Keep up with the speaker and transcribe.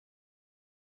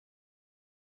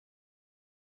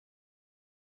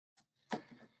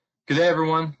Good day,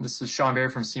 everyone. This is Sean Barry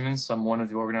from Siemens. I'm one of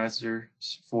the organizers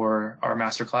for our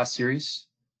masterclass series.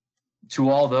 To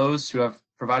all those who have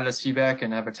provided us feedback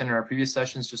and have attended our previous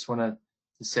sessions, just want to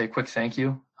say a quick thank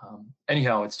you.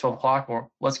 Anyhow, it's 12 o'clock.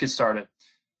 Let's get started.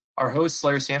 Our host,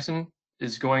 Larry Sampson,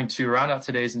 is going to round out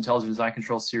today's Intelligent Design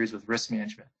Control series with risk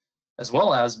management, as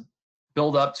well as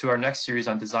build up to our next series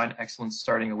on design excellence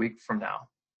starting a week from now.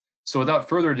 So without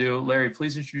further ado, Larry,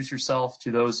 please introduce yourself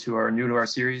to those who are new to our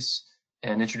series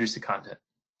and introduce the content.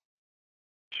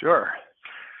 Sure.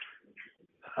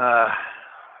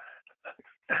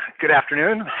 Good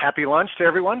afternoon. Happy lunch to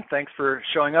everyone. Thanks for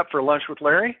showing up for Lunch with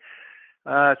Larry.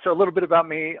 So a little bit about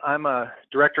me. I'm a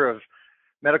director of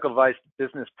medical device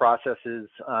business processes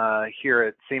here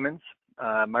at Siemens.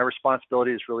 My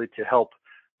responsibility is really to help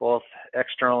both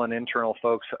external and internal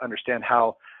folks understand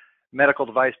how medical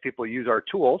device people use our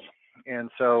tools. And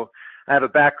so I have a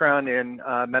background in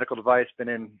medical device, been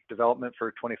in development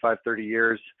for 25, 30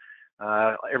 years,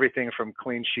 everything from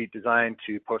clean sheet design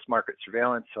to post-market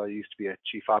surveillance. So I used to be a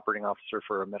chief operating officer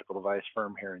for a medical device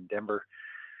firm here in Denver.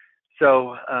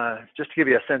 So just to give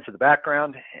you a sense of the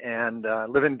background, and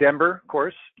live in Denver, of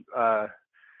course,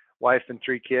 wife and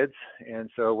 3 kids. And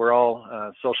so we're all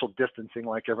social distancing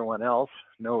like everyone else.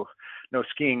 No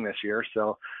skiing this year.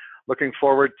 So looking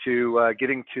forward to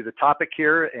getting to the topic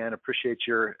here and appreciate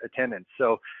your attendance.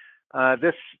 So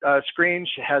this screen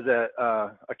has a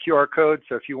QR code.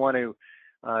 So if you want to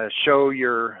show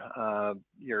your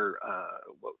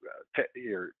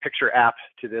picture app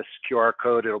to this QR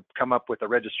code, it'll come up with a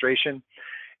registration.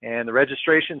 And the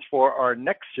registration's for our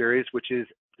next series, which is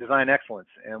Design Excellence.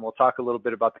 And we'll talk a little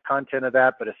bit about the content of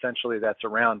that, but essentially that's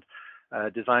around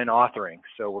design authoring.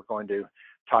 So we're going to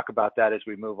talk about that as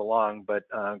we move along, but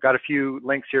got a few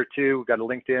links here too. We've got a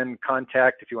LinkedIn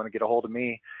contact if you want to get a hold of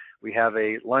me. We have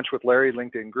a Lunch with Larry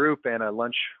LinkedIn group and a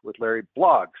Lunch with Larry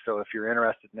blog. So if you're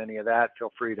interested in any of that,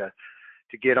 feel free to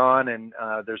get on, and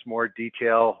there's more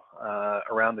detail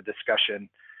around the discussion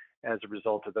as a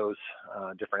result of those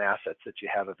different assets that you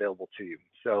have available to you.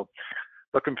 So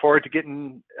looking forward to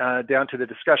getting down to the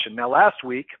discussion. Now, last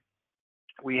week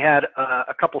we had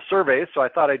a couple surveys, so I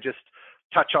thought I'd just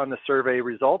touch on the survey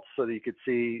results so that you could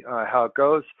see how it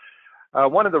goes.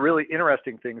 One of the really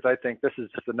interesting things, I think, this is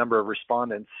just the number of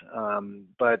respondents,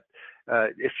 but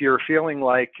if you're feeling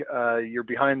like you're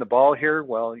behind the ball here,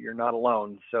 well, you're not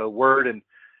alone. So Word and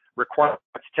requirements,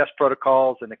 test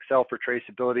protocols, and Excel for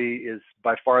traceability is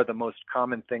by far the most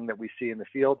common thing that we see in the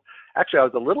field. Actually, I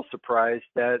was a little surprised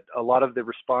that a lot of the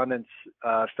respondents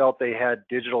felt they had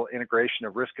digital integration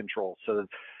of risk control. So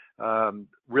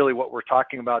really what we're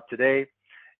talking about today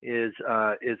is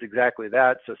exactly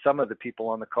that. So some of the people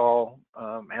on the call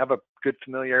have a good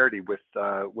familiarity with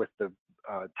the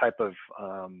type of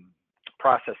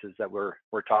processes that we're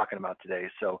talking about today.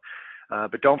 So,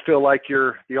 but don't feel like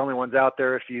you're the only ones out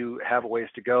there. If you have a ways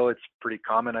to go, it's pretty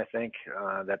common, I think,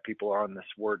 that people are on this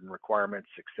Word and requirements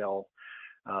Excel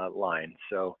line.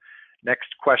 So next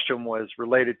question was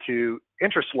related to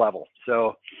interest level.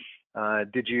 So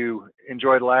did you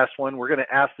enjoy the last one? We're going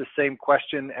to ask the same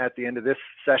question at the end of this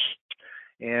session.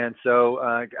 And so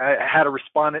I had a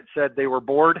respondent said they were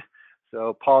bored. So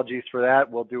apologies for that.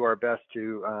 We'll do our best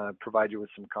to provide you with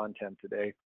some content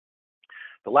today.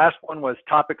 The last one was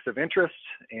topics of interest.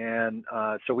 And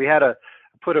so we had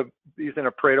these in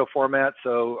a Pareto format.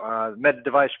 So med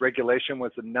device regulation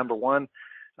was the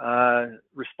 #1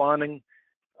 responding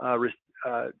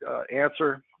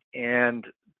answer. And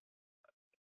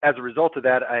as a result of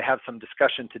that, I have some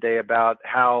discussion today about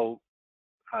how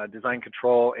design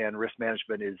control and risk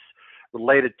management is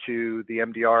related to the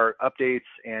MDR updates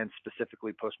and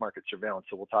specifically post-market surveillance.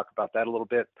 So we'll talk about that a little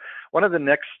bit. One of the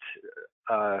next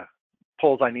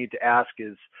polls I need to ask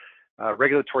is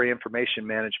regulatory information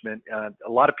management.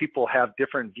 A lot of people have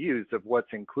different views of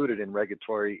what's included in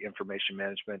regulatory information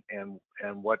management and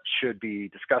what should be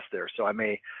discussed there. So I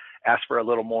may ask for a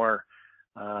little more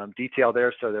detail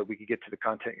there so that we can get to the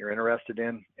content you're interested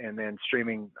in, and then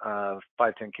streaming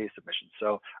 510K submissions,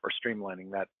 so, or streamlining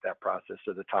that process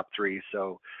of the top 3.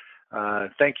 So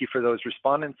thank you for those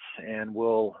respondents, and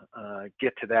we'll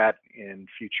get to that in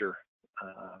future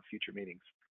meetings.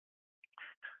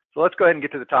 So let's go ahead and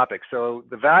get to the topic. So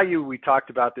the value we talked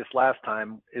about this last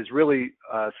time is really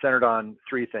centered on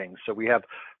 3 things. So we have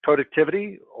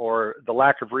productivity, or the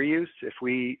lack of reuse. If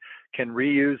we can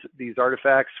reuse these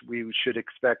artifacts, we should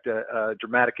expect a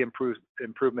dramatic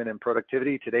improvement in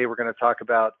productivity. Today we're going to talk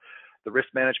about the risk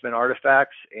management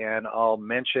artifacts, and I'll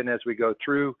mention as we go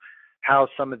through how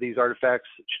some of these artifacts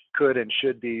could and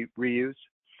should be reused.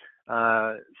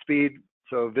 Speed,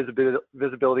 So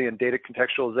visibility and data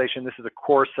contextualization, this is a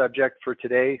core subject for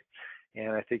today,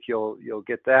 and I think you'll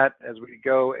get that as we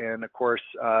go. And of course,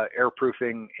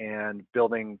 airproofing and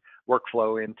building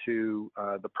workflow into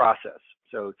the process.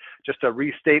 So just a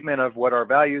restatement of what our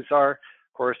values are.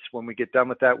 Of course, when we get done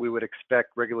with that, we would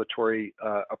expect regulatory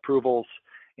approvals,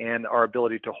 and our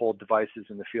ability to hold devices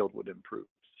in the field would improve.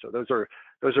 So those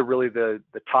are really the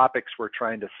topics we're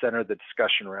trying to center the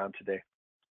discussion around today.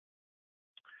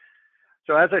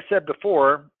 So as I said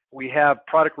before, we have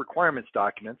product requirements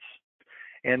documents,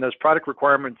 and those product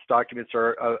requirements documents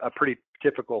are a pretty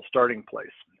typical starting place.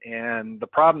 And the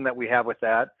problem that we have with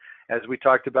that, as we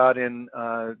talked about in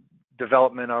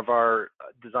development of our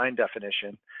design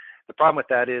definition, the problem with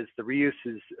that is the reuse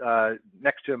is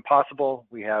next to impossible.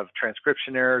 We have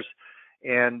transcription errors,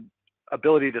 and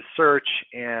ability to search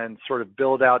and sort of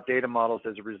build out data models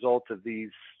as a result of these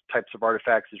types of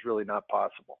artifacts is really not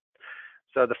possible.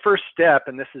 So the first step,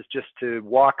 and this is just to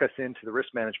walk us into the risk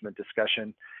management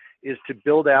discussion, is to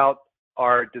build out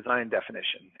our design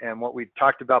definition. And what we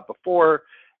talked about before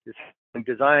is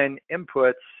design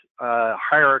inputs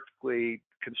hierarchically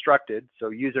constructed, so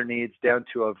user needs down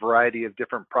to a variety of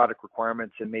different product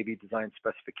requirements and maybe design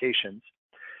specifications.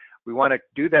 We want to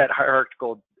do that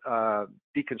hierarchical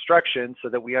deconstruction so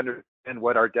that we understand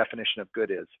what our definition of good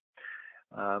is.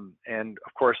 And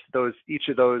of course, each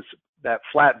of those, that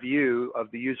flat view of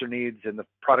the user needs and the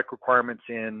product requirements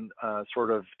in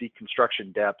sort of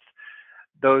deconstruction depth,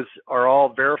 those are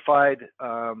all verified.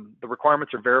 The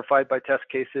requirements are verified by test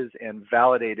cases and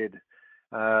validated.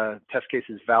 Test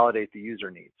cases validate the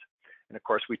user needs. And of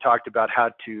course, we talked about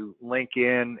how to link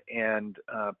in and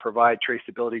provide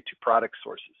traceability to product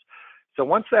sources. So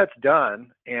once that's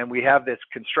done and we have this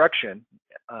construction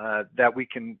that we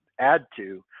can add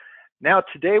to, now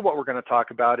today what we're going to talk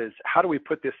about is how do we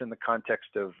put this in the context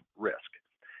of risk.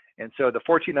 And so the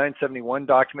 14971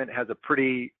 document has a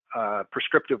pretty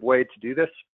prescriptive way to do this.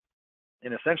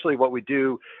 And essentially what we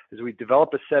do is we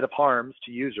develop a set of harms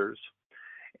to users,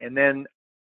 and then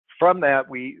from that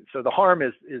so the harm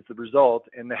is the result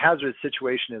and the hazardous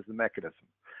situation is the mechanism.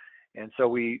 And so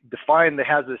we define the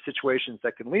hazardous situations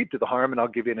that can lead to the harm, and I'll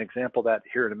give you an example of that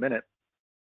here in a minute.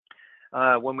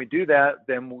 When we do that,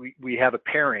 then we have a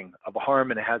pairing of a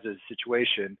harm and a hazardous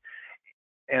situation.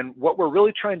 And what we're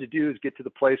really trying to do is get to the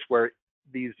place where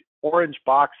these orange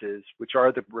boxes, which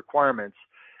are the requirements,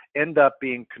 end up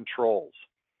being controls.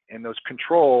 And those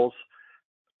controls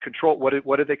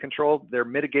what do they control? They're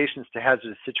mitigations to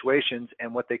hazardous situations,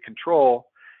 and what they control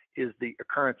is the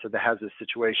occurrence of the hazardous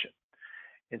situation.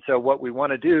 And so what we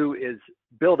want to do is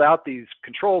build out these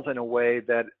controls in a way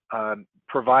that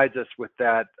provides us with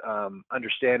that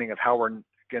understanding of how we're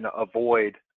going to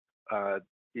avoid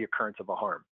the occurrence of a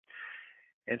harm.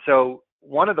 And so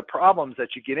one of the problems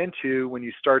that you get into when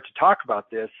you start to talk about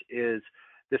this is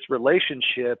this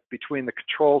relationship between the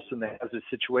controls and the hazardous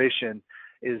situation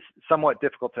is somewhat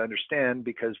difficult to understand,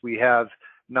 because we have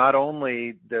not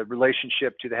only the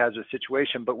relationship to the hazardous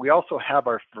situation, but we also have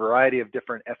our variety of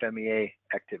different FMEA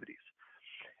activities.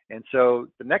 And so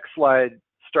the next slide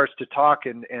starts to talk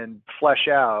and flesh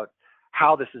out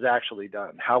how this is actually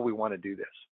done, how we want to do this.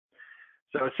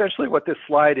 So essentially what this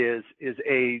slide is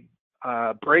a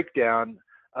breakdown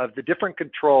of the different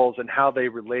controls and how they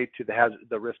relate to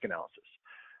the risk analysis.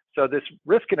 So this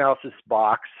risk analysis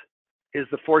box is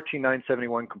the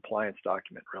 14971 compliance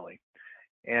document, really.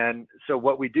 And so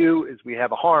what we do is we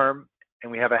have a harm and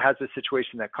we have a hazardous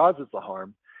situation that causes the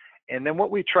harm. And then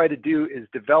what we try to do is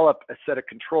develop a set of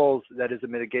controls that is a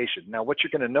mitigation. Now, what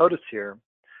you're going to notice here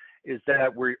is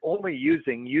that we're only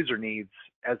using user needs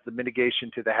as the mitigation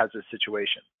to the hazardous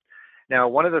situation. Now,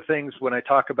 one of the things when I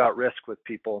talk about risk with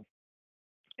people,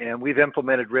 and we've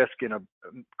implemented risk in a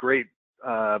great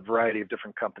variety of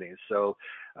different companies. So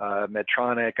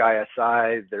Medtronic,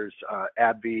 ISI, there's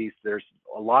AbbVie, there's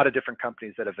a lot of different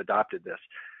companies that have adopted this.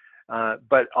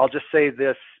 But I'll just say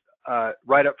this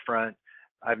right up front,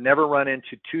 I've never run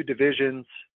into two divisions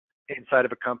inside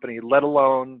of a company, let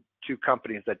alone two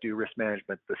companies that do risk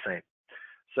management the same.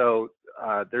 So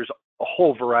there's a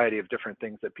whole variety of different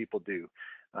things that people do.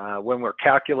 When we're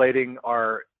calculating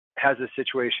our hazardous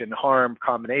situation harm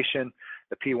combination,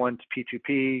 the P1 to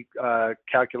P2P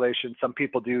calculation, some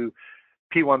people do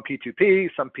P1, P2P,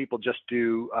 some people just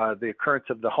do the occurrence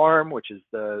of the harm, which is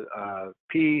the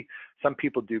P, some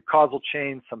people do causal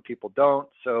chains, some people don't.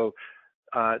 So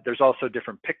there's also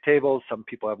different pick tables. Some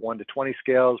people have 1 to 20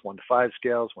 scales, 1 to 5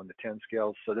 scales, 1 to 10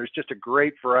 scales. So there's just a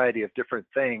great variety of different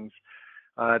things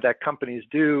that companies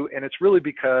do. And it's really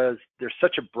because there's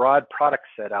such a broad product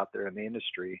set out there in the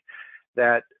industry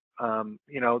that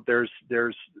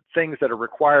there's things that are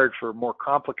required for more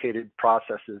complicated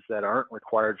processes that aren't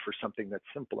required for something that's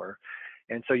simpler.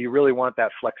 And so you really want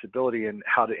that flexibility in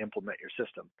how to implement your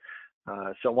system.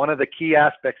 So one of the key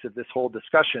aspects of this whole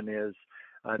discussion is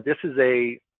this is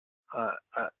a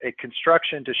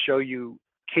construction to show you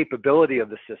capability of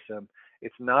the system.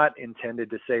 It's not intended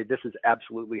to say this is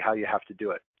absolutely how you have to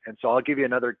do it. And so I'll give you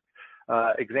another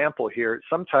example here.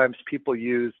 Sometimes people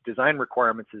use design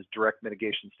requirements as direct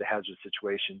mitigations to hazard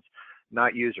situations,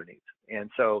 not user needs. And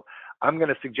so I'm going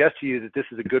to suggest to you that this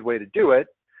is a good way to do it,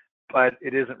 but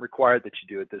it isn't required that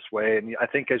you do it this way. And I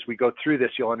think as we go through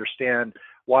this, you'll understand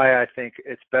why I think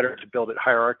it's better to build it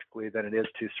hierarchically than it is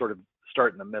to sort of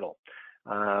start in the middle.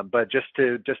 But just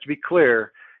to be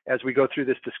clear, as we go through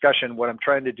this discussion, what I'm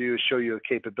trying to do is show you a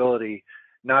capability,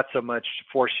 not so much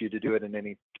force you to do it in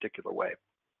any particular way.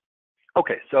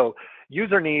 Okay, so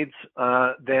user needs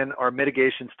then are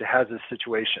mitigations to hazardous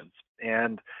situations.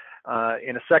 And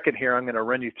in a second here, I'm going to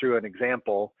run you through an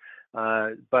example.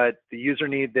 But the user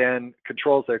need then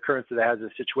controls the occurrence of the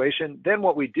hazardous situation. Then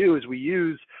what we do is we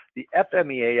use the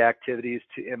FMEA activities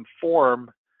to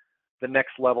inform the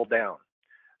next level down.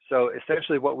 So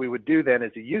essentially what we would do then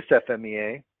is a use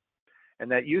FMEA,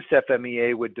 and that use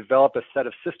FMEA would develop a set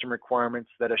of system requirements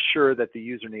that assure that the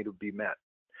user need would be met.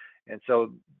 And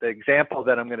so the example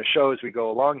that I'm going to show as we go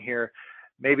along here,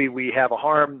 maybe we have a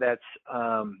harm that's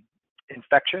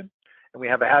infection, and we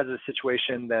have a hazardous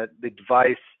situation that the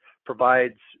device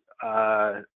provides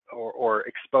or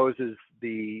exposes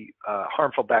the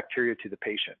harmful bacteria to the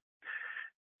patient.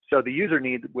 So the user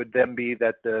need would then be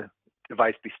that the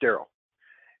device be sterile.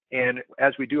 And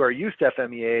as we do our use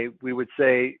FMEA, we would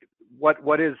say,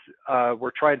 what is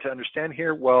we're trying to understand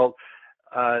here? Well,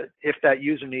 if that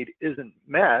user need isn't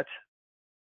met,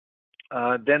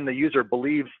 then the user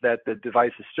believes that the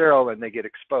device is sterile and they get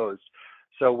exposed.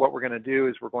 So what we're going to do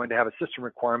is we're going to have a system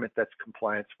requirement that's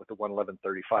compliance with the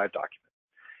 11135 document.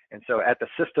 And so at the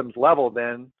systems level,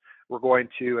 then we're going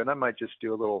to, and I might just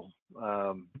do a little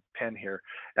pen here.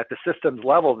 At the systems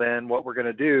level, then what we're going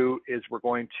to do is we're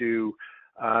going to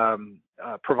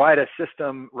provide a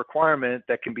system requirement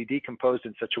that can be decomposed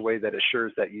in such a way that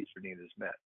assures that user need is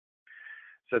met.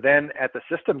 So then at the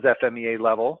systems FMEA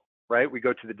level, right, we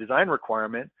go to the design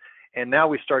requirement, and now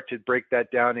we start to break that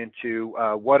down into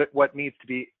what needs to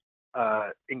be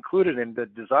included in the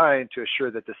design to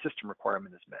assure that the system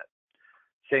requirement is met.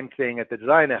 Same thing at the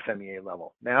design FMEA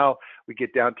level. Now we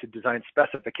get down to design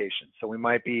specifications. So we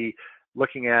might be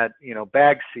looking at,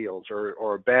 bag seals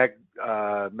or bag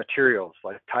materials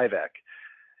like Tyvek.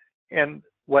 And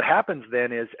what happens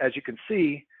then is, as you can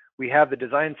see, we have the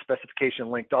design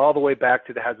specification linked all the way back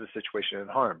to the hazardous situation and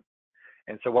harm.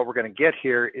 And so what we're going to get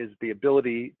here is the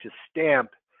ability to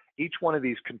stamp each one of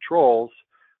these controls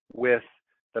with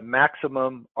the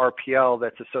maximum RPL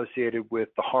that's associated with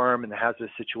the harm and the hazardous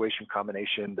situation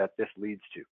combination that this leads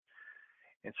to.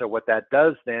 And so what that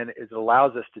does then is it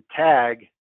allows us to tag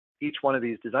each one of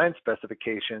these design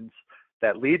specifications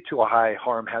that lead to a high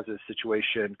harm hazardous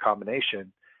situation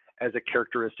combination as a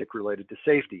characteristic related to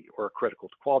safety or a critical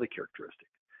to quality characteristic.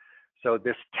 So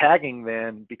this tagging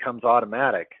then becomes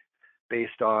automatic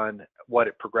based on what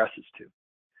it progresses to.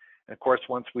 And of course,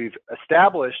 once we've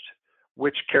established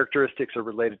which characteristics are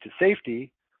related to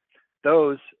safety,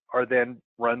 those are then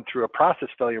run through a process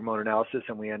failure mode analysis,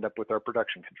 and we end up with our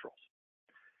production controls.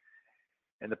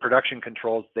 And the production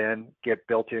controls then get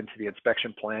built into the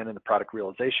inspection plan and the product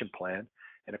realization plan.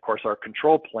 And of course, our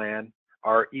control plan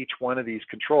are each one of these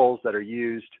controls that are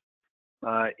used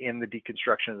in the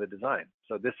deconstruction of the design.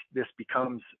 So this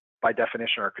becomes, by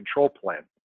definition, our control plan.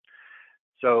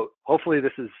 So hopefully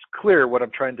this is clear. What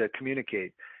I'm trying to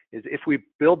communicate is if we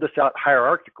build this out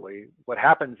hierarchically, what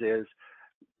happens is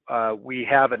we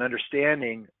have an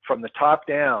understanding from the top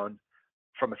down,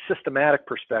 from a systematic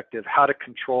perspective, how to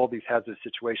control these hazardous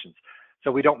situations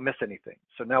so we don't miss anything.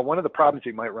 So now one of the problems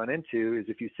you might run into is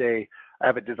if you say, I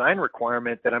have a design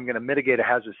requirement that I'm going to mitigate a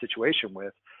hazardous situation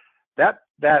with, that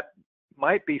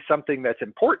might be something that's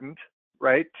important,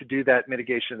 right, to do that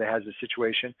mitigation of the hazardous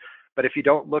situation. But if you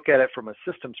don't look at it from a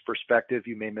systems perspective,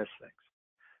 you may miss things.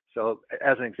 So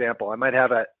as an example, I might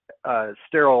have a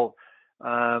sterile,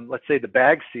 let's say the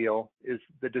bag seal is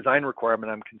the design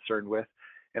requirement I'm concerned with.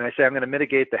 And I say I'm going to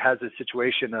mitigate the hazardous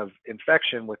situation of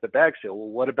infection with the bag seal. Well,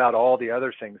 what about all the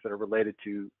other things that are related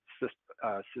to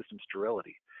system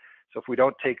sterility? So if we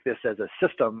don't take this as a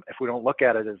system, if we don't look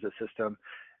at it as a system,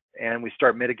 and we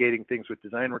start mitigating things with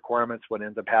design requirements, what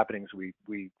ends up happening is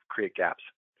we create gaps.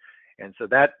 And so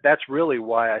that's really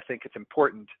why I think it's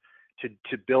important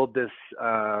to build this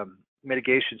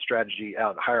mitigation strategy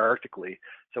out hierarchically,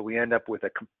 so we end up with a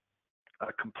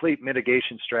a complete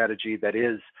mitigation strategy that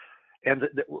is, and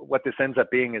what this ends up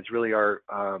being is really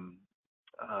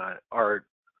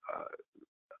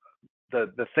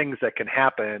the things that can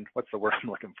happen. What's the word I'm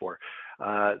looking for?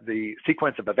 The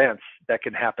sequence of events that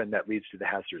can happen that leads to the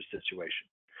hazardous situation.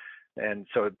 And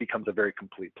so it becomes a very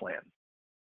complete plan.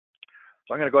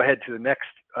 So I'm going to go ahead to the next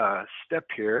step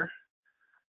here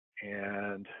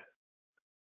and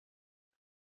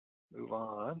move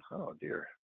on. Oh dear.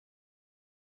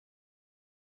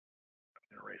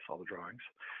 I'm going to erase all the drawings.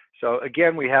 So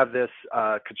again, we have this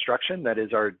construction that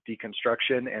is our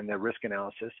deconstruction and the risk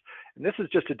analysis. And this is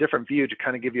just a different view to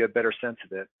kind of give you a better sense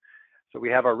of it. So we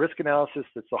have our risk analysis,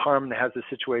 that's the harm that has the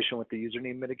situation with the user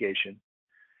need mitigation.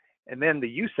 And then the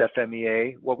use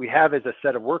FMEA, what we have is a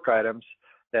set of work items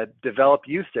that develop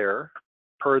use error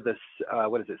per this,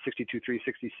 what is it,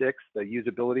 62366, the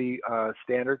usability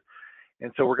standard.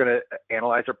 And so we're going to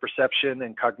analyze our perception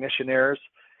and cognition errors,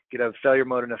 get a failure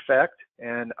mode and effect,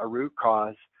 and a root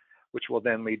cause, which will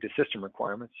then lead to system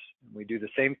requirements. We do the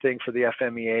same thing for the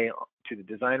FMEA to the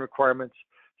design requirements,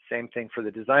 same thing for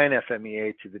the design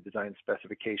FMEA to the design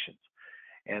specifications.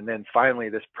 And then finally,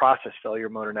 this process failure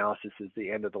mode analysis is the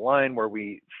end of the line where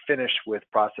we finish with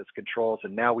process controls,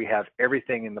 and now we have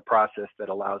everything in the process that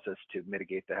allows us to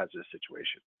mitigate the hazardous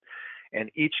situation. And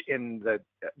each, in the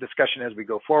discussion as we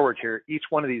go forward here, each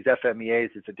one of these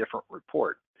FMEAs is a different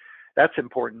report. That's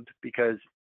important because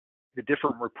the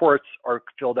different reports are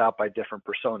filled out by different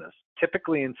personas.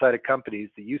 Typically inside of companies,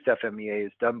 the use FMEA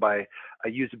is done by a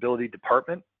usability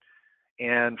department.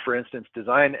 And for instance,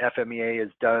 design FMEA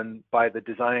is done by the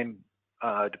design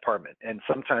department. And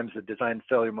sometimes the design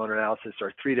failure mode analysis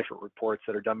are 3 different reports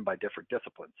that are done by different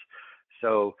disciplines.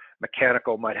 So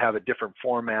mechanical might have a different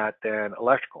format than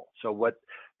electrical. So what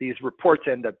these reports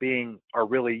end up being are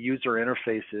really user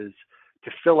interfaces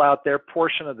to fill out their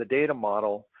portion of the data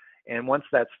model. And once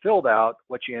that's filled out,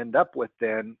 what you end up with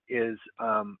then is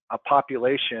a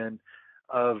population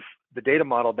of the data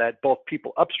model that both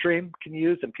people upstream can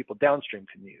use and people downstream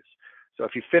can use. So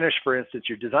if you finish, for instance,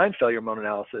 your design failure mode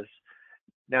analysis,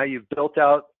 now you've built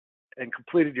out and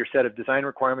completed your set of design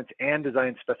requirements and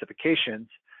design specifications.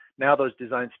 Now those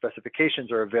design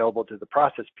specifications are available to the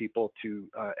process people to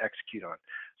execute on.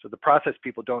 So the process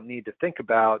people don't need to think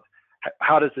about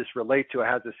how does this relate to a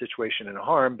hazardous situation and a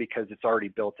harm, because it's already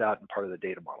built out and part of the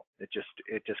data model. It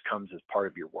just comes as part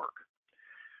of your work.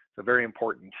 So a very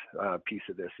important piece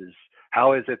of this is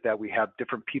how is it that we have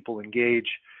different people engage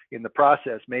in the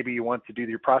process. Maybe you want to do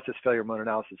your process failure mode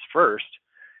analysis first,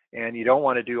 and you don't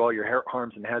want to do all your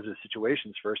harms and hazardous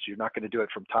situations first. You're not going to do it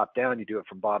from top down, you do it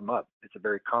from bottom up. It's a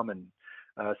very common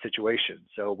situation.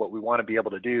 So what we want to be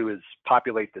able to do is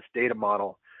populate this data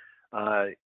model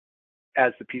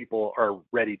as the people are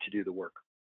ready to do the work.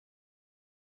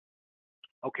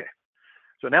 Okay,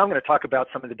 so now I'm going to talk about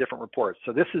some of the different reports.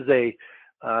 So this is a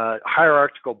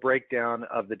hierarchical breakdown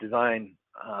of the design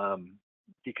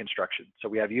deconstruction. So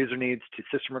we have user needs to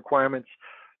system requirements,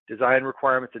 design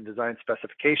requirements and design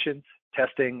specifications,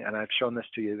 testing, and I've shown this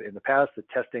to you in the past. The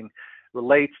testing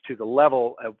relates to the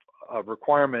level of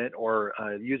requirement or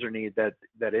user need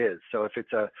that is. So if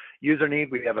it's a user need,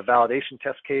 we have a validation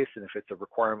test case, and if it's a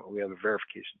requirement, we have a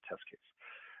verification test case.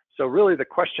 So really the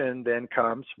question then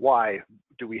comes, why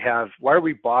are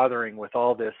we bothering with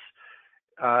all this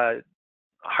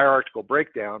hierarchical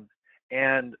breakdown,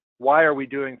 and why are we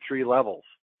doing 3 levels?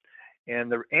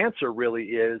 And the answer really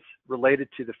is related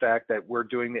to the fact that we're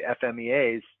doing the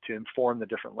FMEAs to inform the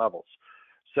different levels.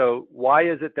 So why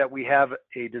is it that we have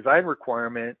a design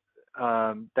requirement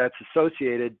that's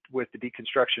associated with the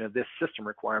deconstruction of this system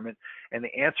requirement? And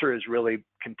the answer is really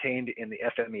contained in the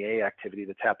FMEA activity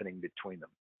that's happening between them.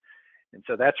 And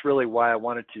so that's really why I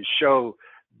wanted to show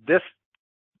this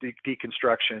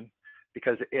deconstruction,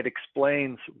 because it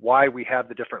explains why we have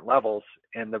the different levels,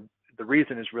 and the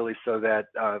reason is really so that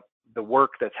the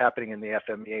work that's happening in the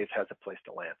FMEAs has a place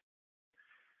to land.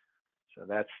 So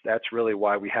that's really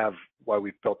why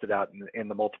we've built it out in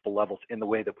the multiple levels in the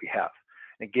way that we have.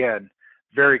 Again,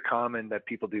 very common that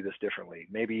people do this differently.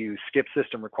 Maybe you skip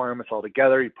system requirements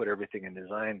altogether, you put everything in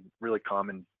design. Really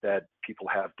common that people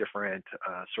have different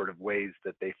sort of ways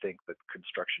that they think that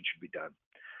construction should be done,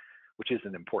 which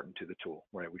isn't important to the tool,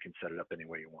 right? We can set it up any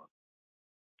way you want.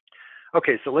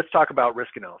 Okay, so let's talk about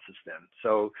risk analysis then.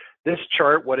 So this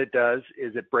chart, what it does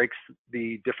is it breaks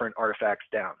the different artifacts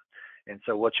down. And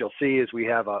so what you'll see is we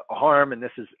have a harm, and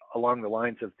this is along the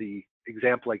lines of the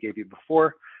example I gave you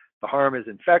before. The harm is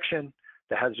infection.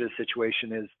 The hazardous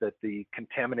situation is that the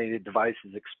contaminated device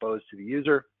is exposed to the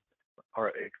user, or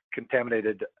a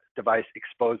contaminated device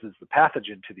exposes the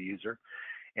pathogen to the user.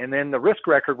 And then the risk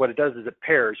record, what it does is it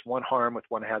pairs one harm with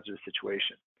one hazardous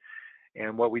situation.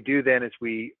 And what we do then is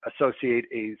we associate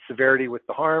a severity with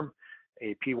the harm,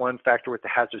 a P1 factor with the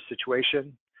hazardous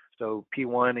situation. So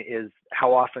P1 is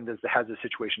how often does the hazardous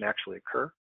situation actually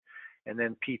occur? And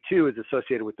then P2 is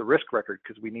associated with the risk record,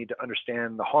 because we need to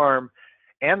understand the harm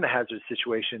and the hazardous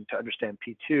situation to understand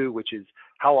P2, which is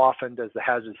how often does the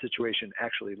hazardous situation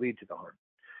actually lead to the harm.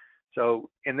 So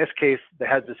in this case, the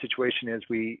hazardous situation is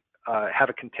we have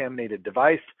a contaminated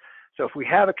device. So if we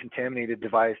have a contaminated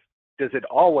device, does it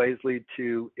always lead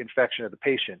to infection of the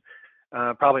patient?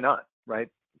 Probably not, right?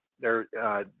 There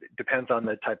depends on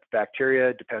the type of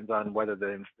bacteria, depends on whether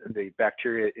the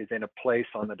bacteria is in a place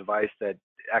on the device that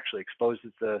actually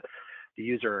exposes the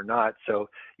user or not. So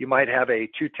you might have a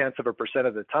 0.2%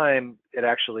 of the time it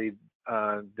actually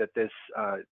that this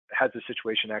hazardous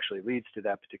situation actually leads to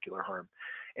that particular harm.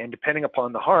 And depending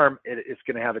upon the harm, it's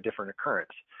going to have a different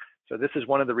occurrence. So this is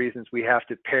one of the reasons we have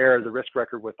to pair the risk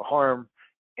record with the harm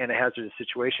and a hazardous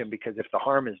situation, because if the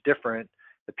harm is different,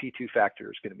 the P2 factor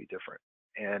is going to be different.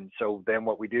 And so then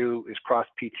what we do is cross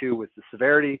P2 with the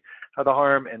severity of the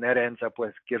harm, and that ends up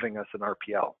with giving us an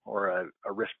RPL, or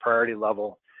a risk priority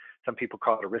level. Some people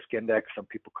call it a risk index, some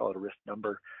people call it a risk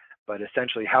number, but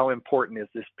essentially how important is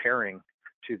this pairing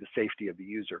to the safety of the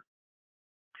user?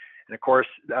 And of course,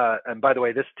 and by the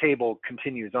way, this table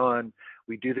continues on.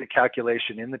 We do the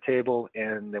calculation in the table,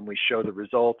 and then we show the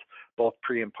result, both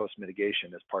pre and post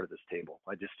mitigation, as part of this table.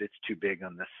 It's too big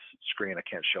on this screen. I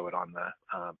can't show it on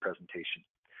the presentation.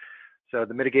 So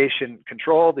the mitigation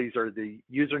control, these are the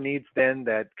user needs then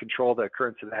that control the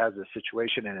occurrence of the hazardous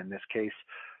situation. And in this case,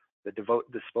 the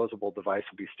disposable device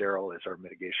will be sterile as our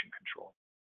mitigation control.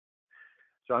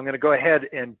 So I'm going to go ahead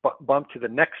and bump to the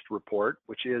next report,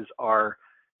 which is our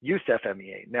use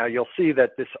FMEA. Now you'll see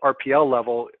that this RPL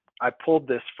level, I pulled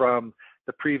this from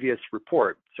the previous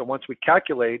report. So once we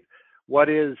calculate what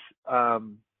is the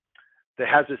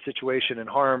hazardous situation and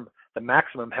harm, the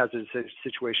maximum hazardous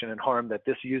situation and harm that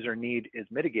this user need is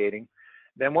mitigating,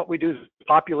 then what we do is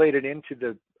populate it into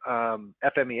the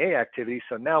FMEA activity.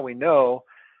 So now we know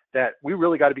that we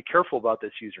really got to be careful about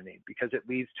this user need, because it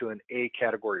leads to an A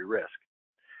category risk.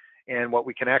 And what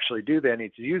we can actually do then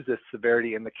is use this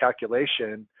severity in the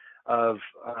calculation of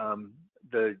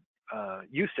the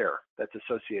use error that's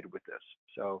associated with this.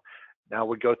 So now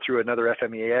we go through another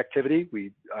FMEA activity.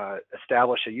 We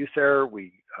establish a use error.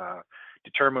 We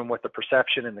determine what the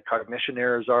perception and the cognition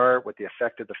errors are, what the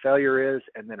effect of the failure is,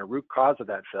 and then a root cause of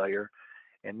that failure.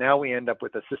 And now we end up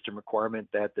with a system requirement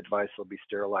that the device will be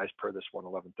sterilized per this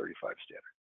 11135 standard.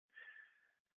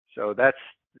 So that's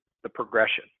the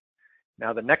progression.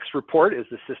 Now the next report is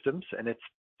the systems, and it's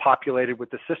populated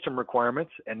with the system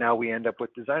requirements, and now we end up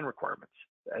with design requirements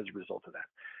as a result of that.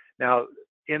 Now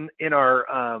in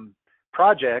our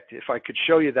project, if I could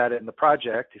show you that in the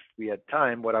project, if we had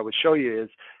time, what I would show you is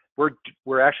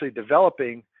we're actually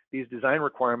developing these design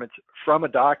requirements from a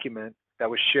document that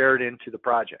was shared into the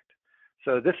project.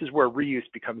 So this is where reuse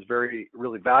becomes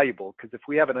really valuable, because if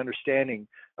we have an understanding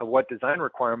of what design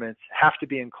requirements have to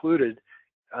be included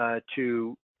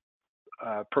to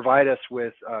provide us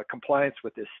with compliance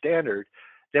with this standard,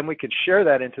 then we can share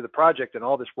that into the project, and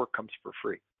all this work comes for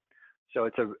free. So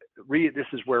this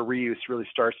is where reuse really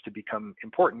starts to become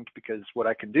important, because what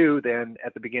I can do then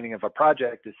at the beginning of a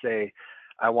project is say,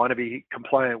 I want to be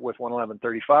compliant with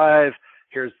 11135.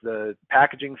 Here's the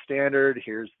packaging standard.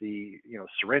 Here's the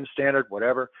syringe standard,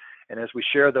 whatever. And as we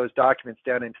share those documents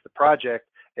down into the project,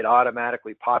 it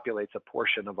automatically populates a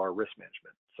portion of our risk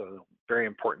management. So very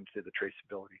important to the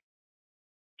traceability.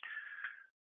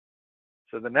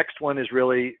 So the next one is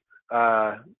really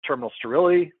terminal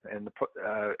sterility,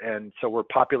 and so we're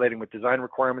populating with design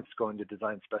requirements, going to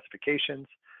design specifications.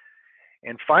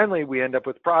 And finally, we end up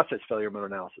with process failure mode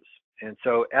analysis. And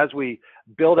so as we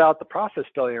build out the process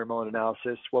failure mode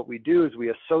analysis, what we do is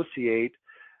we associate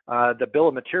the bill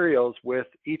of materials with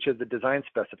each of the design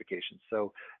specifications.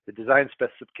 So the design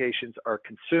specifications are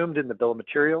consumed in the bill of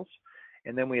materials,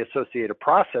 and then we associate a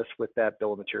process with that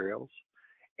bill of materials,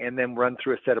 and then run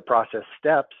through a set of process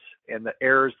steps and the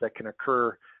errors that can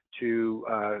occur to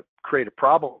create a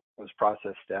problem with those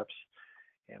process steps.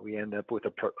 And we end up with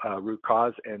a root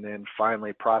cause, and then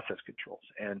finally process controls.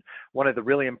 And one of the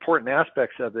really important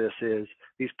aspects of this is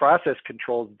these process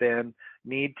controls then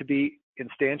need to be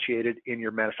instantiated in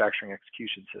your manufacturing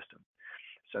execution system.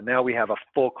 So now we have a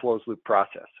full closed loop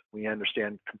process. We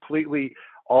understand completely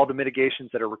all the mitigations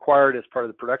that are required as part of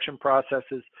the production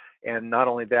processes. And not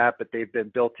only that, but they've been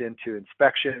built into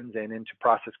inspections and into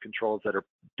process controls that are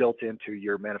built into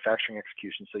your manufacturing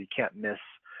execution, so you can't miss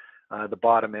the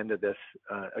bottom end of this,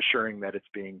 assuring that it's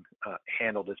being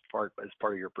handled as part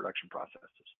of your production processes.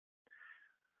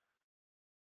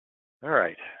 All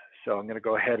right, so I'm going to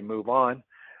go ahead and move on.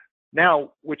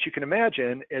 Now, what you can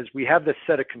imagine is we have this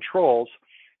set of controls,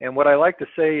 and what I like to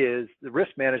say is the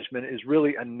risk management is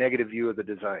really a negative view of the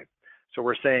design. So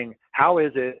we're saying, how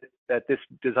is it that this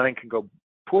design can go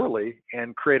poorly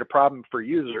and create a problem for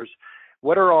users?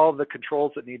 What are all the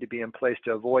controls that need to be in place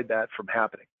to avoid that from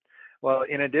happening? Well,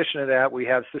 in addition to that, we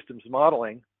have systems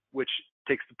modeling, which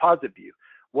takes the positive view.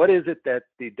 What is it that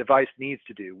the device needs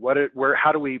to do?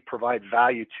 How do we provide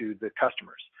value to the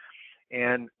customers?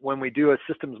 And when we do a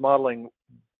systems modeling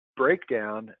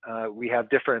breakdown, we have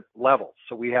different levels.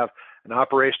 So we have an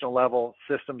operational level,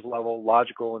 systems level,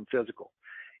 logical, and physical.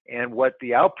 And what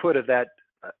the output of that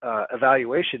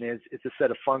evaluation is, it's a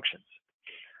set of functions.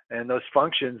 And those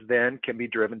functions then can be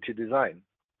driven to design.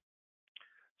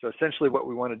 So essentially what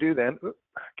we want to do then,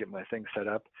 get my thing set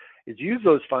up, is use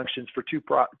those functions for two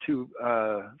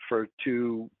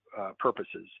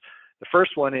purposes. The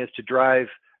first one is to drive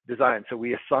design. So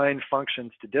we assign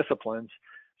functions to disciplines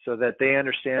so that they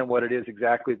understand what it is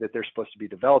exactly that they're supposed to be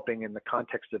developing in the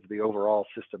context of the overall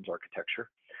systems architecture.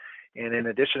 And in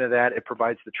addition to that, it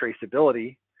provides the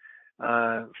traceability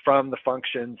from the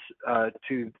functions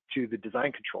to the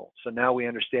design control. So now we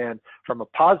understand from a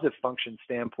positive function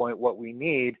standpoint what we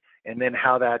need, and then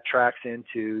how that tracks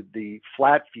into the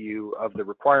flat view of the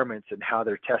requirements and how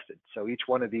they're tested. So each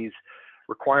one of these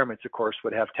requirements, of course,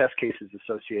 would have test cases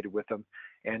associated with them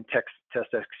and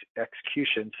test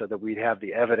execution, so that we'd have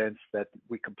the evidence that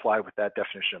we comply with that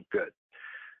definition of good.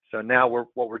 So now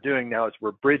what we're doing now is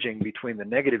we're bridging between the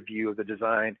negative view of the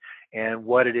design and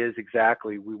what it is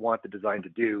exactly we want the design to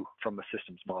do from a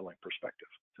systems modeling perspective.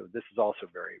 So this is also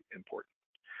very important.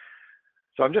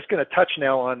 So I'm just going to touch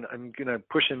now on, I'm going to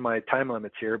push in my time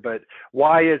limits here, but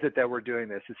why is it that we're doing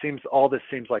this? All this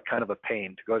seems like kind of a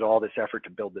pain to go to all this effort to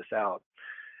build this out.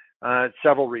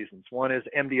 Several reasons. One is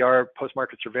MDR,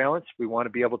 post-market surveillance. We want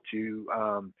to be able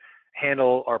to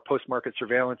handle our post-market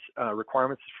surveillance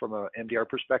requirements from an MDR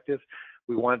perspective.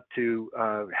 We want to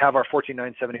have our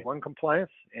 14971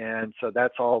 compliance, and so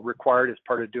that's all required as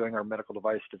part of doing our medical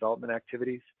device development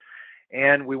activities.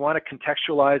 And we want to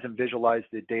contextualize and visualize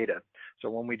the data. So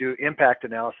when we do impact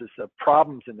analysis of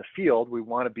problems in the field, we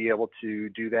want to be able to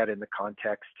do that in the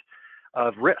context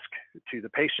of risk to the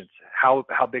patients. How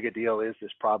big a deal is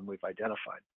this problem we've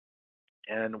identified?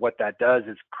 And what that does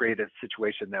is create a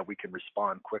situation that we can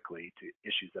respond quickly to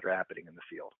issues that are happening in the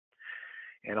field.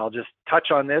 And I'll just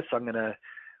touch on this.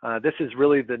 This is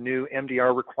really the new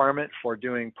MDR requirement for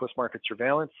doing post-market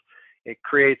surveillance. It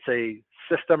creates a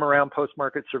system around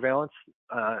post-market surveillance,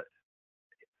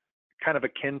 kind of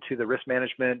akin to the risk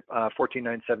management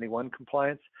 14971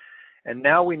 compliance. And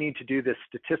now we need to do this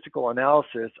statistical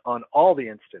analysis on all the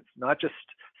incidents, not just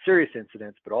serious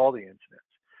incidents, but all the incidents.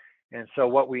 And so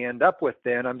what we end up with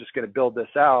then, I'm just going to build this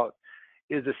out,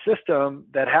 is a system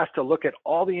that has to look at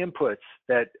all the inputs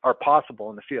that are possible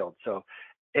in the field. So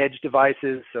edge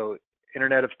devices, so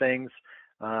Internet of Things,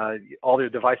 all the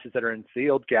devices that are in the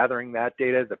field, gathering that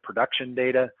data, the production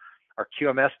data, our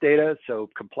QMS data, so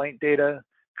complaint data,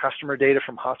 customer data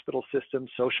from hospital systems,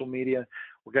 social media.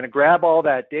 We're going to grab all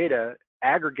that data,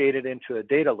 aggregate it into a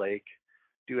data lake,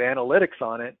 do analytics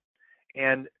on it,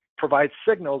 and provide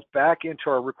signals back into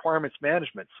our requirements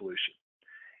management solution.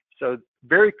 So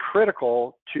very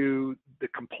critical to the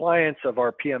compliance of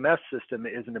our PMS system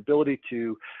is an ability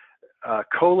to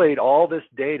collate all this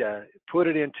data, put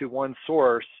it into one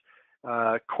source,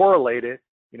 correlate it,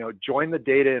 join the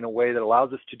data in a way that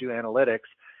allows us to do analytics,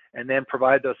 and then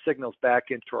provide those signals back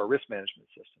into our risk management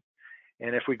system.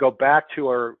 And if we go back to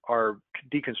our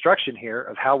deconstruction here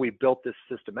of how we built this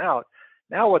system out,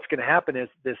 now what's going to happen is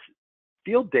this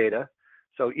field data,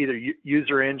 so either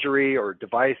user injury or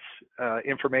device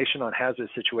information on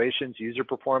hazardous situations, user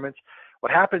performance,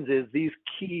 what happens is these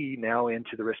key now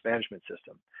into the risk management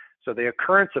system. So the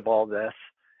occurrence of all this,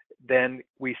 then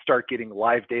we start getting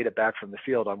live data back from the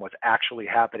field on what's actually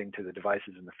happening to the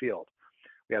devices in the field.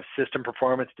 We have system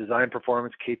performance, design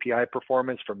performance, KPI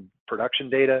performance from production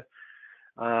data,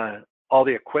 all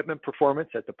the equipment performance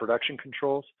at the production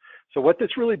controls. So what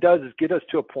this really does is get us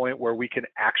to a point where we can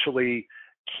actually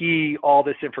key all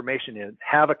this information in,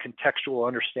 have a contextual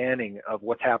understanding of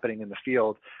what's happening in the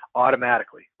field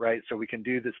automatically, right? So we can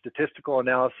do the statistical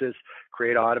analysis,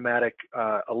 create automatic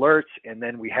alerts, and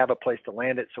then we have a place to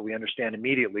land it so we understand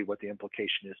immediately what the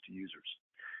implication is to users.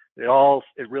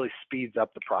 It really speeds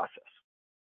up the process.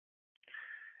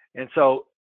 And so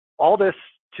all this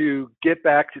to get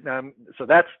back to, so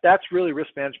that's really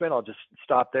risk management. I'll just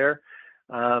stop there.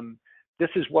 this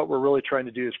is what we're really trying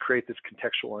to do, is create this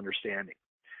contextual understanding.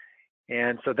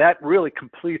 And so that really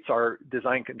completes our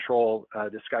design control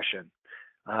discussion.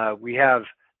 We have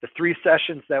the 3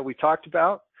 sessions that we talked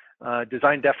about.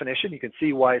 Design definition, you can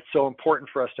see why it's so important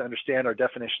for us to understand our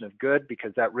definition of good,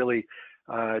 because that really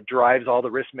drives all the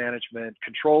risk management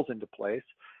controls into place.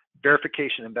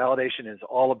 Verification and validation is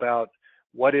all about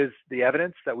what is the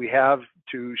evidence that we have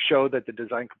to show that the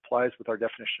design complies with our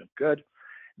definition of good.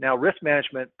 Now, risk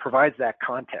management provides that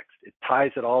context. It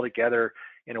ties it all together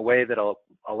in a way that'll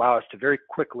allow us to very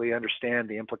quickly understand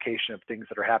the implication of things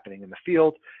that are happening in the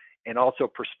field, and also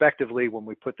prospectively, when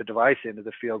we put the device into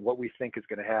the field, what we think is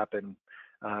going to happen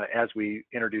as we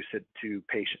introduce it to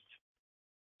patients.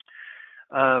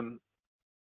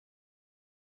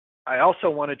 I also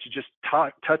wanted to just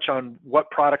touch on what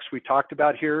products we talked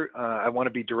about here. I want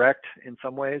to be direct in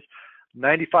some ways.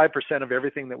 95% of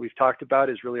everything that we've talked about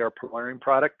is really our Polarium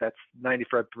product. That's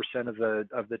 95% of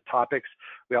the topics.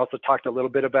 We also talked a little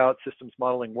bit about Systems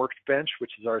Modeling Workbench,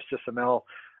 which is our SysML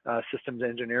systems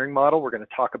engineering model. We're going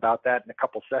to talk about that in a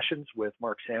couple sessions with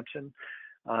Mark Sampson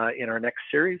in our next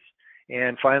series.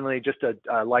 And finally, just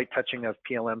a light touching of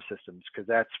PLM systems, because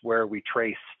that's where we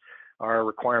trace our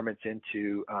requirements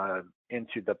into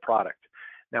the product.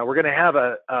 Now, we're going to have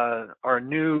our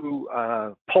new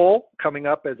poll coming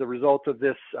up as a result of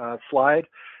this slide.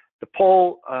 The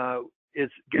poll is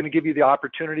going to give you the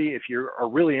opportunity, if you are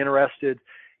really interested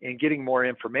in getting more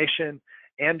information,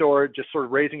 and or just sort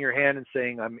of raising your hand and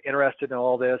saying, I'm interested in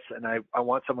all this and I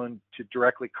want someone to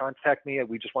directly contact me.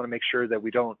 We just want to make sure that we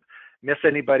don't miss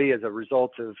anybody as a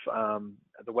result of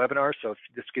the webinar. So if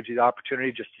this gives you the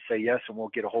opportunity just to say yes, and we'll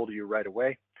get a hold of you right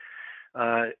away.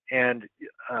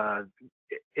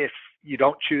 If you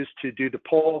don't choose to do the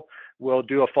poll, we'll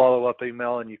do a follow-up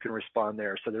email and you can respond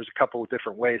there. So there's a couple of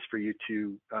different ways for you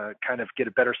to kind of get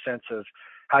a better sense of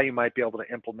how you might be able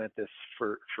to implement this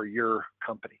for your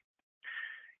company.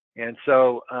 And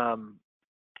so I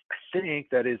think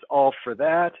that is all for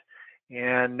that.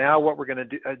 And now what we're going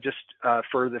to do,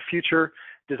 for the future,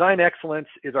 Design Excellence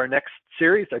is our next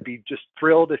series. I'd be just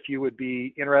thrilled if you would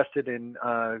be interested in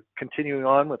continuing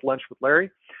on with Lunch with Larry.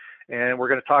 And we're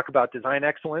going to talk about Design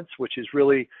Excellence, which is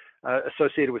really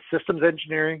associated with systems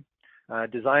engineering,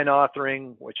 design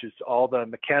authoring, which is all the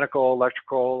mechanical,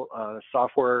 electrical,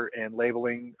 software, and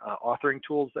labeling authoring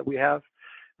tools that we have.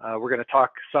 We're going to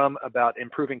talk some about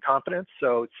improving confidence,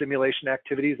 so simulation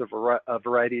activities of a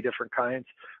variety of different kinds.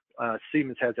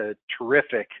 Siemens has a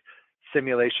terrific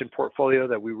simulation portfolio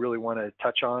that we really want to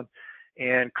touch on,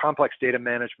 and complex data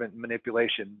management and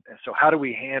manipulation. And so how do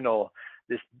we handle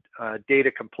this data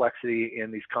complexity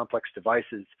in these complex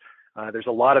devices? There's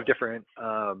a lot of different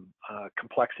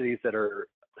complexities that are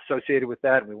associated with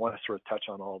that, and we want to sort of touch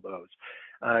on all those.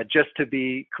 Just to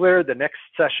be clear, the next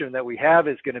session that we have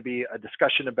is going to be a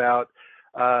discussion about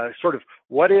sort of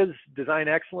what is design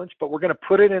excellence, but we're going to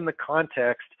put it in the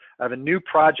context of a new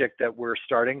project that we're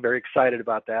starting. Very excited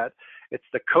about that. It's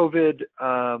the COVID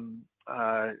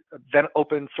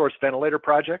open source ventilator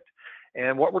project.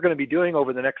 And what we're going to be doing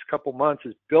over the next couple months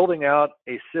is building out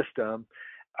a system,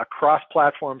 a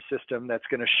cross-platform system that's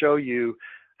going to show you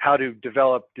how to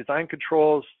develop design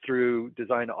controls through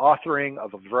design authoring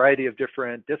of a variety of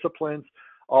different disciplines,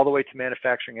 all the way to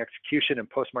manufacturing execution and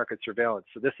post-market surveillance.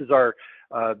 So this is our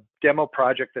demo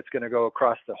project that's going to go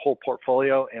across the whole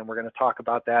portfolio, and we're going to talk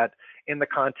about that in the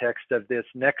context of this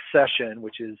next session,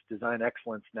 which is Design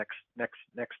Excellence next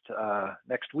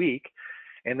week.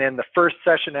 And then the first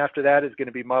session after that is going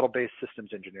to be model-based systems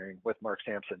engineering with Mark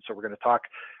Sampson. So we're going to talk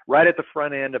right at the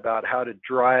front end about how to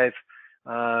drive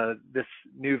this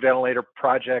new ventilator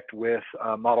project with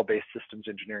model-based systems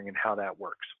engineering and how that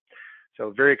works.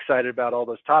 So very excited about all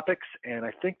those topics, and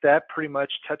I think that pretty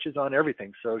much touches on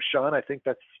everything. So Sean, I think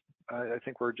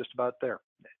we're just about there.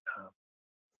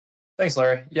 Thanks,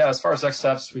 Larry. Yeah, as far as next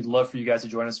steps, we'd love for you guys to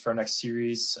join us for our next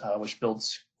series, which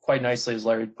builds quite nicely, as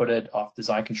Larry put it, off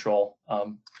design control.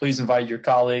 Please invite your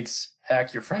colleagues,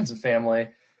 heck, your friends and family.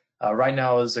 Right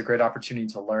now is a great opportunity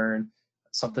to learn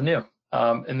something new.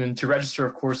 And then to register,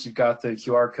 of course, you've got the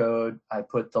QR code. I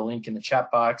put the link in the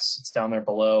chat box. It's down there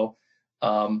below.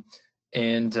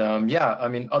 Yeah, I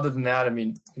mean, other than that, I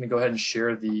mean, I'm going to go ahead and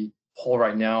share the poll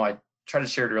right now. I tried to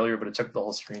share it earlier, but it took the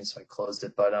whole screen, so I closed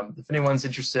it. But if anyone's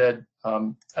interested,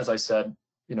 as I said,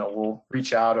 you know, we'll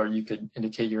reach out, or you could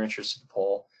indicate your interest in the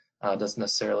poll. It doesn't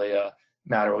necessarily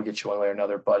matter. We'll get you one way or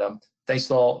another. But thanks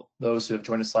to all those who have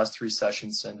joined us last 3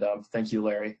 sessions, and thank you,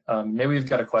 Larry. Maybe we've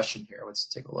got a question here. Let's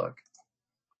take a look.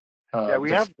 Yeah,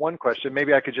 we have one question.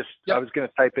 Maybe I could just, yep. I was going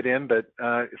to type it in, but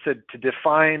it said to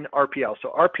define RPL.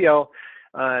 So RPL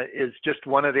is just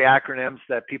one of the acronyms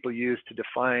that people use to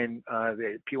define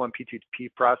the P1,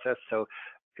 P2P process. So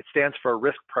it stands for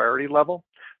risk priority level.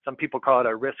 Some people call it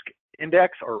a risk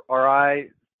index or RI,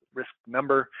 risk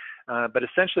number. But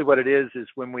essentially what it is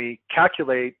when we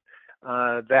calculate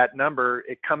that number,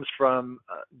 it comes from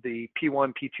the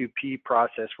P1, P2P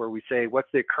process, where we say, what's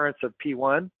the occurrence of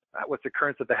P1? What's the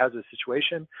occurrence of the hazardous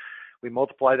situation? We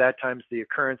multiply that times the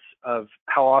occurrence of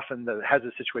how often the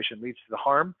hazardous situation leads to the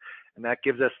harm. And that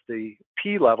gives us the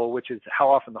P level, which is how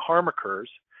often the harm occurs.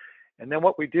 And then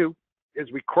what we do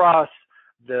is we cross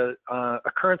the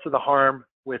occurrence of the harm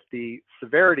with the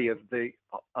severity of the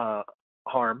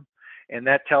harm. And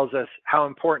that tells us how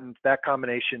important that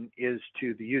combination is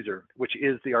to the user, which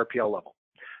is the RPL level.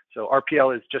 So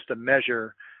RPL is just a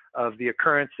measure of the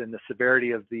occurrence and the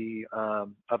severity of the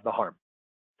harm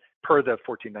per the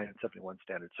 14971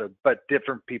 standard. So, but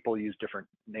different people use different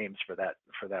names for that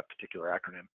particular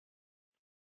acronym.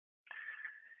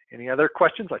 Any other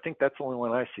questions? I think that's the only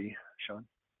one I see, Sean.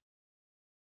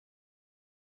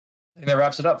 I think that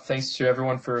wraps it up. Thanks to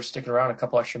everyone for sticking around a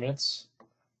couple extra minutes.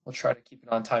 We'll try to keep it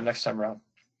on time next time around.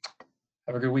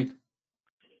 Have a good week.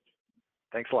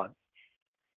 Thanks a lot.